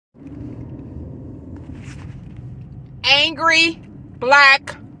angry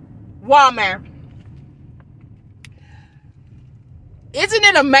black woman. Isn't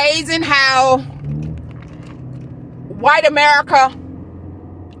it amazing how white America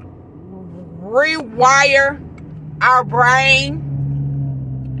rewire our brain,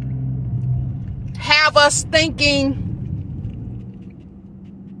 have us thinking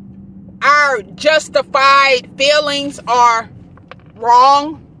our justified feelings are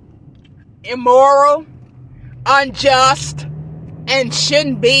wrong, immoral, unjust, and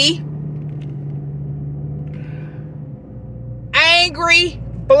shouldn't be? Angry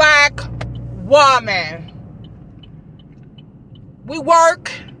black woman. We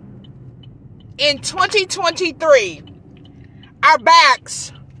work in 2023. Our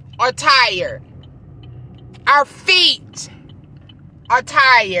backs are tired. Our feet are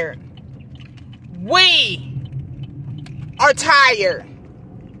tired. We are tired.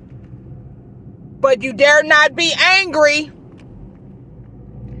 But you dare not be angry.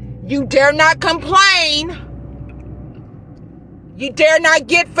 You dare not complain. You dare not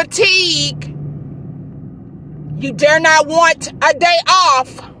get fatigued. You dare not want a day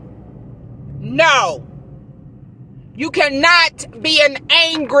off. No. You cannot be an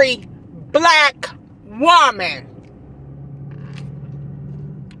angry black woman.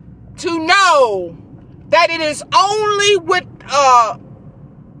 To know that it is only with a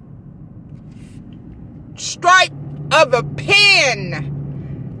stripe of a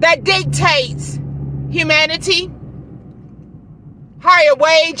pen that dictates humanity, higher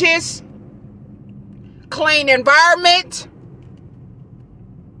wages, clean environment,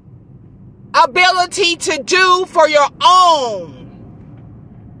 ability to do for your own,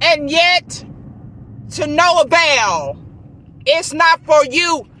 and yet to no avail. It's not for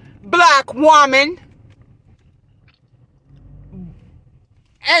you, black woman.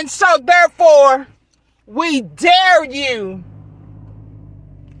 And so therefore, we dare you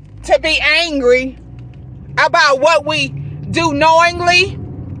to be angry about what we do knowingly,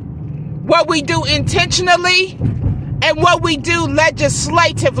 what we do intentionally, and what we do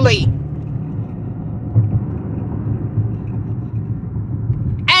legislatively.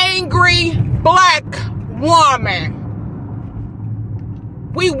 Angry black woman.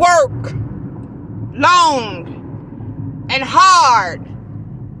 We work long and hard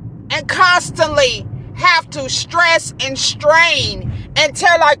and constantly have to stress and strain and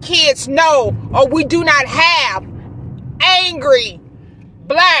tell our kids no, or we do not have. Angry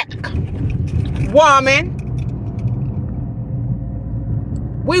black woman.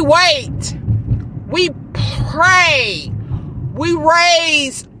 We wait. We pray. We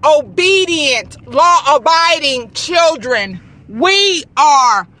raise obedient, law-abiding children. We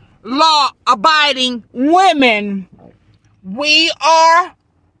are law-abiding women. We are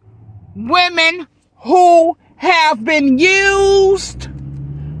women who have been used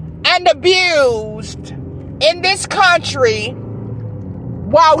and abused in this country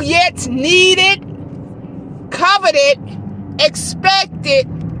while yet needed, coveted, expected,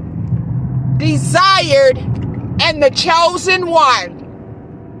 desired, and the chosen one.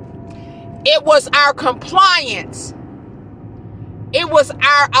 It was our compliance. It was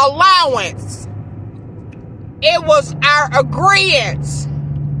our allowance. It was our agreement.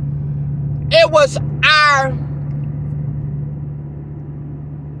 It was our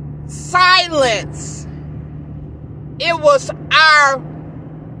silence. It was our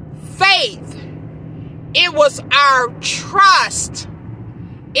faith. It was our trust.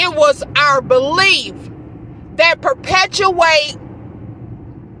 It was our belief that perpetuate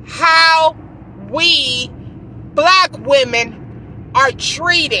how we black women are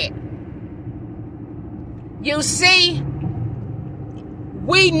treated. You see,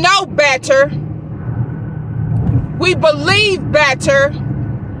 we know better, we believe better,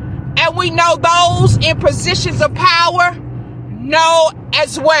 and we know those in positions of power know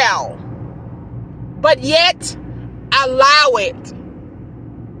as well. But yet, allow it.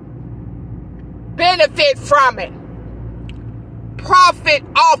 Benefit from it. Profit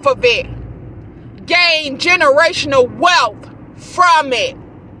off of it. Gain generational wealth from it.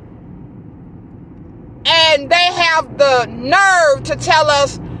 And they have the nerve to tell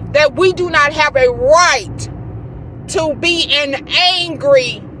us that we do not have a right to be an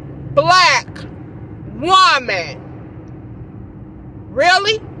angry black woman.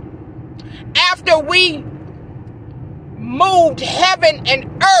 Really? After we moved heaven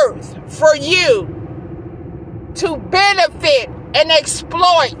and earth for you to benefit and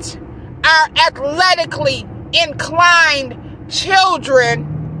exploit our athletically inclined children,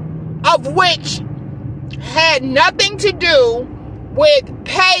 of which had nothing to do with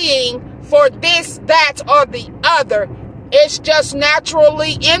paying for this, that, or the other. It's just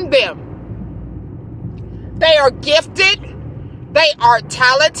naturally in them. They are gifted. They are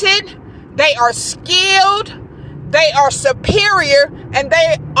talented. They are skilled. They are superior. And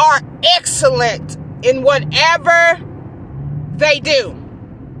they are excellent in whatever they do.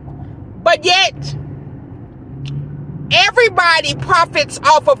 But yet, everybody profits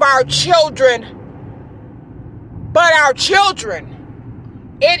off of our children, but our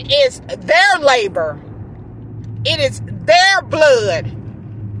children, it is their labor, it is their blood,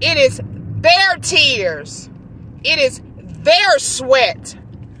 it is their tears, it is their sweat,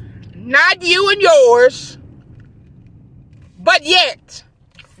 not you and yours. But yet,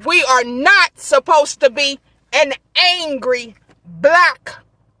 we are not supposed to be an angry black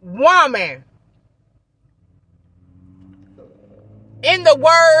woman. In the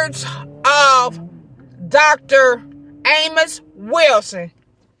words of Dr. Amos Wilson,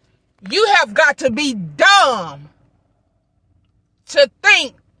 you have got to be dumb to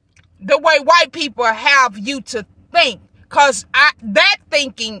think the way white people have you to think, because that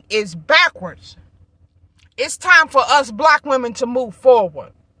thinking is backwards. It's time for us black women to move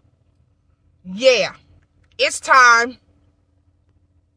forward. Yeah, it's time